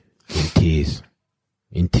 Yeah.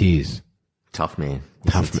 In tears. Tough man.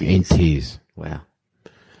 In tears. Wow.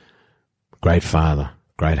 Great father,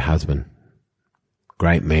 great husband,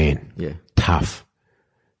 great man. Yeah. Tough.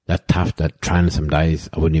 That training some days,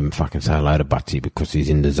 I wouldn't even fucking say hello to Butsy because he's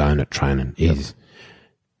in the zone at training.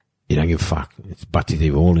 You don't give a fuck. It's Butsy's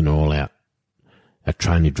either all in or all out. At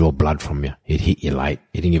training, he'd draw blood from you. He'd hit you late.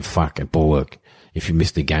 He didn't give a fuck at ball work if you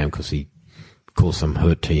missed the game because he caused some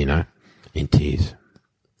hurt to you, you know, in tears.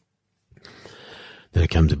 Then it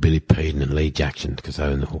comes to Billy Peden and Lee Jackson because they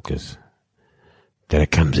were in the hookers. Then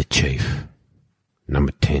it comes to Chief,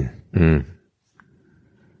 number 10. Mm.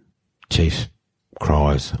 Chief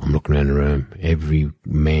cries. I'm looking around the room. Every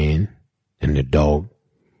man and the dog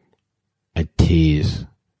had tears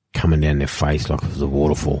coming down their face like it was a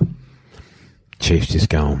waterfall. Chief's just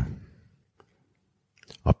going.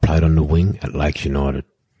 I played on the wing at Lakes United.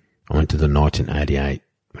 I went to the Knights in 88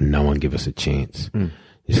 when no one gave us a chance. Mm.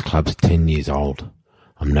 This club's 10 years old.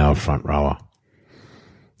 I'm now a front rower.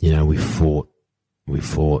 You know, we fought.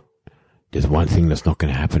 There's one thing that's not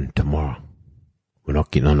going to happen tomorrow. We're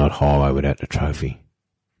not getting on that highway without the trophy.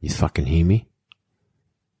 You fucking hear me?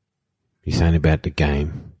 This ain't about the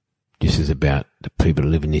game. This is about the people that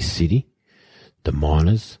live in this city, the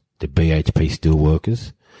miners, the BHP steel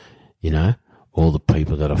workers, you know, all the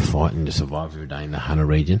people that are fighting to survive every day in the Hunter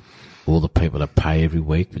region, all the people that pay every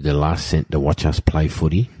week with their last cent to watch us play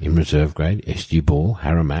footy in reserve grade, SG Ball,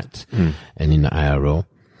 Harramats, and in the ARL.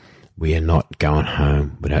 We are not going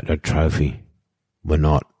home without that trophy. We're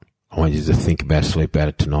not. I want you to think about, sleep about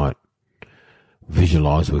it tonight.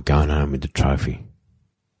 Visualise we're going home with the trophy.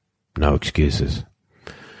 No excuses.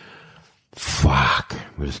 Fuck.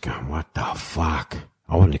 We're just going, what the fuck?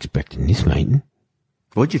 I wasn't expecting this, mate.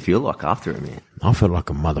 What'd you feel like after it, man? I felt like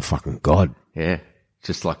a motherfucking god. Yeah.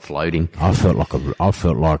 Just like floating. I felt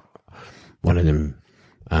like one of them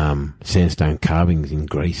sandstone carvings in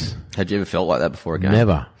Greece. Had you ever felt like that before a game?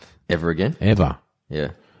 Never. Ever again? Ever.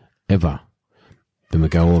 Yeah. Ever. Then we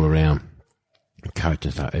go all around, coach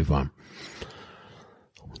and stuff, everyone.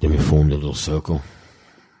 Then we formed a little circle.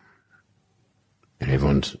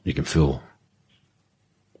 And you can feel,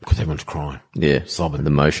 because everyone's crying. Yeah. Sobbing. The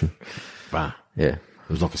motion. Bah. Yeah. It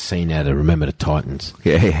was like a scene out of Remember the Titans.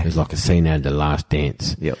 Yeah. It was like a scene out of The Last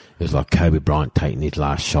Dance. Yep. It was like Kobe Bryant taking his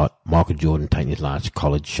last shot, Michael Jordan taking his last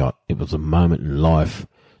college shot. It was a moment in life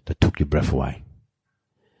that took your breath away.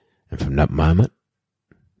 And from that moment,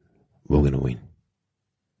 we're going to win.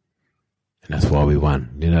 And that's why we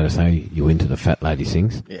won. You know, they say you win till the fat lady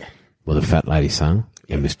sings. Yeah. Well, the fat lady sung,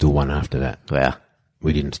 and we still won after that. Wow.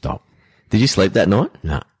 We didn't stop. Did you sleep that night?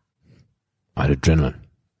 No. I had adrenaline.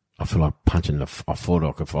 I feel like punching I thought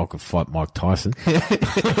I could fight Mike Tyson.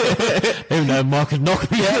 Even though Mike could knock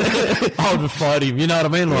me out, I would fight him. You know what I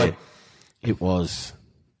mean? Like, it was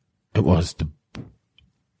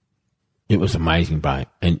amazing, bro.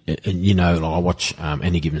 And you know, like I watch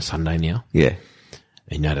Any Given Sunday now. Yeah.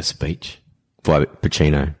 And you know the speech. By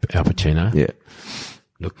Pacino. Al Pacino. Yeah.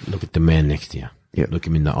 Look at the man next to you. Yeah. Look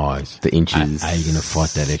him in the eyes. The inches. Are you going to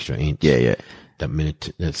fight that extra inch? Yeah. That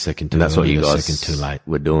minute, that second too And that's what early, you that guys second too late.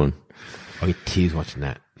 were doing. I get tears watching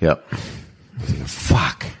that. Yep. I was thinking,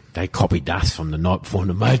 fuck, they copied us from the night before in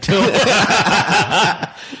the motel.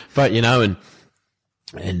 But, you know, and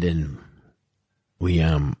then we,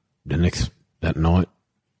 that night,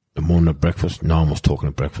 the morning of breakfast, no one was talking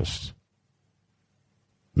at breakfast.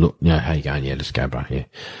 Look, yeah, how you going? Yeah, let's go, bro. Yeah.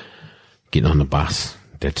 Getting on the bus,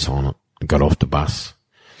 dead silent. Got off the bus.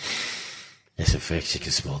 SFX, you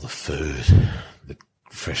can smell the food, the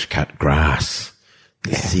fresh cut grass,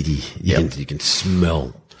 the city. You can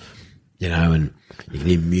smell, you know, and you can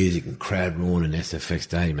hear music and crowd roaring in SFX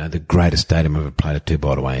Stadium. You know, the greatest stadium I've ever played at,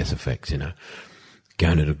 by the way, SFX, you know.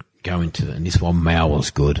 And this is what Mao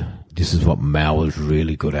was good. This is what Mao was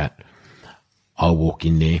really good at. I'll walk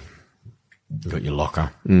in there, got your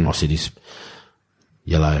locker. I see this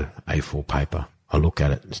yellow A4 paper. I look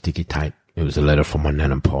at it, sticky tape. It was a letter from my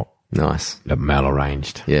nan and pop. Nice. That Mal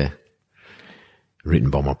arranged. Yeah. Written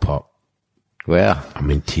by my pop. Wow. I'm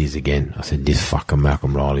in tears again. I said, this fucking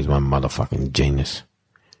Malcolm Riley's one motherfucking genius.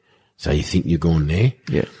 So you think you're going there?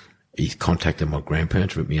 Yeah. He's contacted my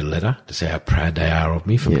grandparents, wrote me a letter to say how proud they are of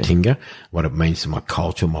me from Tinga, what it means to my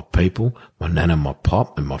culture, my people, my nan and my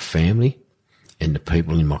pop and my family and the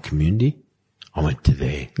people in my community. I went to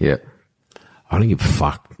there. Yeah. I don't give a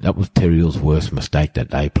fuck. That was Terry Hill's worst mistake that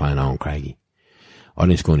day playing Owen Craigie. I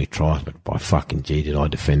didn't score any tries, but by fucking G did I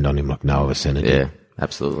defend on him like no other centre did. Yeah,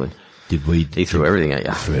 absolutely. He threw everything at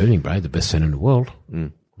you. Threw everything, bro. The best centre in the world.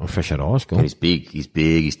 I'm fresh out of high school. And he's big,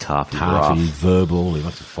 he's tough, he's rough. He's verbal, he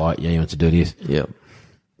wants to fight, he wants to do this. Yeah.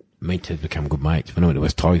 Me and Ted become good mates. When I went to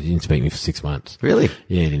West Tigers, he didn't speak to me for 6 months. Really?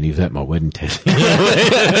 Yeah, and he was at my wedding test.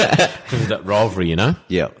 Because of that rivalry, you know?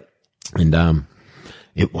 Yeah. And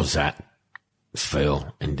it was that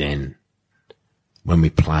feel. And then when we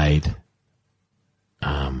played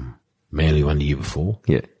Manly won the year before,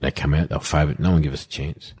 they come out, they were favourite. No one give us a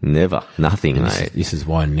chance. Never. Nothing, And mate. this is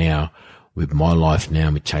why now, with my life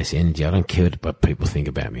now, with Chase Energy, I don't care what people think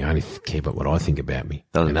about me. I only care about what I think about me.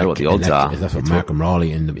 Doesn't matter what the odds are. That's what Malcolm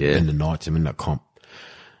Riley and the Knights are in that comp.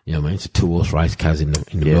 You know what I mean? It's a 2-horse race, cuz in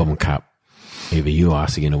the Melbourne Cup. Either you or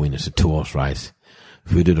us are going to win. It's a 2-horse race.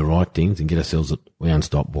 If we do the right things and get ourselves, we're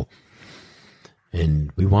unstoppable.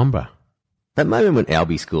 And we won, bro. That moment when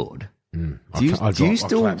Albie scored, do you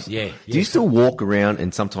still walk around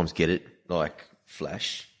and sometimes get it like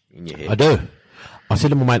flash in your head? I do. I said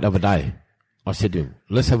to my mate the other day, I said to him,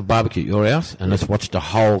 let's have a barbecue at your house and let's watch the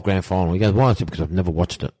whole grand final. He goes, why? I said, because I've never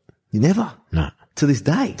watched it. You never? No. To this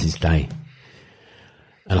day? To this day.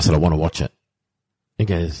 And I said, I want to watch it. He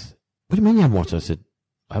goes, what do you mean you haven't watched it? I said,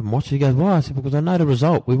 I haven't watched it. He goes, why? I said, because I know the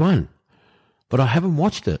result. We won. But I haven't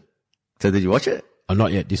watched it. So did you watch it? Oh,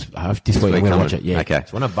 not yet. This week I'm going to watch it. Yeah. Okay.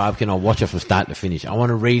 So when I barbecue, I'll watch it from start to finish. I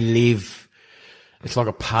want to relive. It's like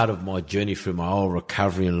a part of my journey through my whole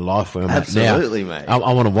recovery and life where I'm Absolutely, at now. Mate.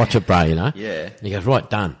 I want to watch it, bro, you know? Yeah. And he goes, right,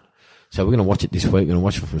 done. So we're going to watch it this week. We're going to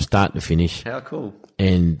watch it from start to finish. How cool.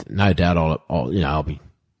 And no doubt I'll be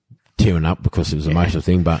tearing up because it was an emotional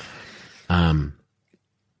thing, but,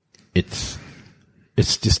 it's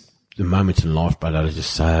just the moments in life, bro, that are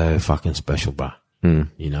just so fucking special, bro.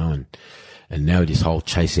 You know, and now this whole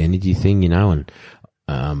Chase Energy thing, you know, and,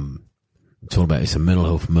 it's all about, it's a mental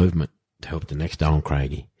health movement to help the next Owen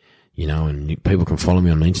Craigie, you know, and people can follow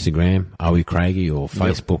me on Instagram, Owen Craigie, or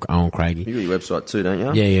Facebook, Owen Craigie. You got your website too, don't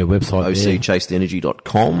you? Yeah, website.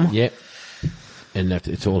 OCChasedenergy.com. Yep. And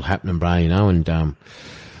it's all happening, bro, you know, and,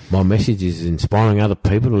 my message is inspiring other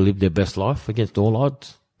people to live their best life against all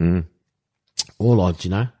odds. All odds,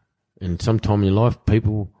 you know, and sometime in your life,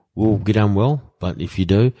 people will get unwell, but if you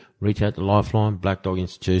do, reach out to Lifeline, Black Dog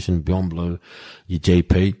Institution, Beyond Blue, your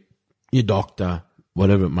GP, your doctor,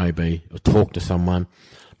 whatever it may be, or talk to someone.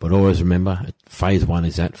 But always remember, phase 1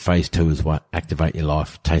 is that. Phase 2 is what? Activate your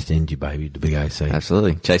life. Taste the energy, baby. The big AC.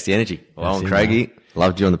 Absolutely. Chase the energy. Well, Owen Craigie,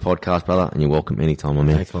 loved you on the podcast, brother, and you're welcome anytime, my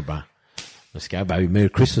man. Thanks, my bro. Let's go, baby. Merry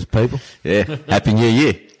Christmas, people. Yeah. Happy New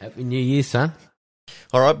Year. Happy New Year, son.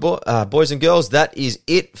 All right, boys and girls, that is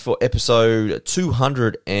it for episode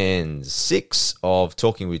 206 of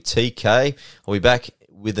Talking with TK. I'll be back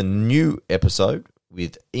with a new episode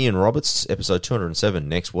with Ian Roberts, episode 207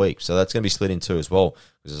 next week. So that's going to be split in two as well,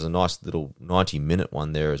 because there's a nice little 90-minute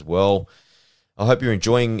one there as well. I hope you're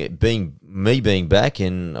enjoying being back,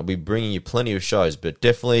 and I'll be bringing you plenty of shows, but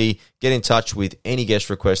definitely get in touch with any guest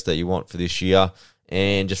requests that you want for this year.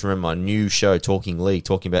 And just remember my new show, Talking League,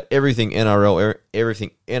 talking about everything NRL,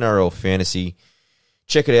 everything NRL fantasy.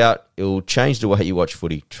 Check it out. It will change the way you watch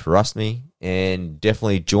footy. Trust me, and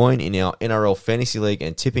definitely join in our NRL Fantasy League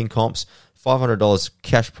and tipping comps. $500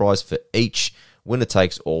 cash prize for each. Winner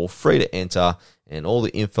takes all, free to enter, and all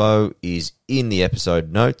the info is in the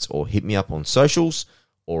episode notes, or hit me up on socials,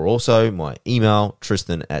 or also my email,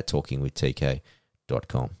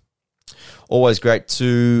 tristan@talkingwithtk.com. Always great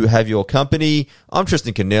to have your company. I'm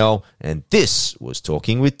Tristan Cannell, and this was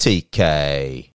Talking with TK.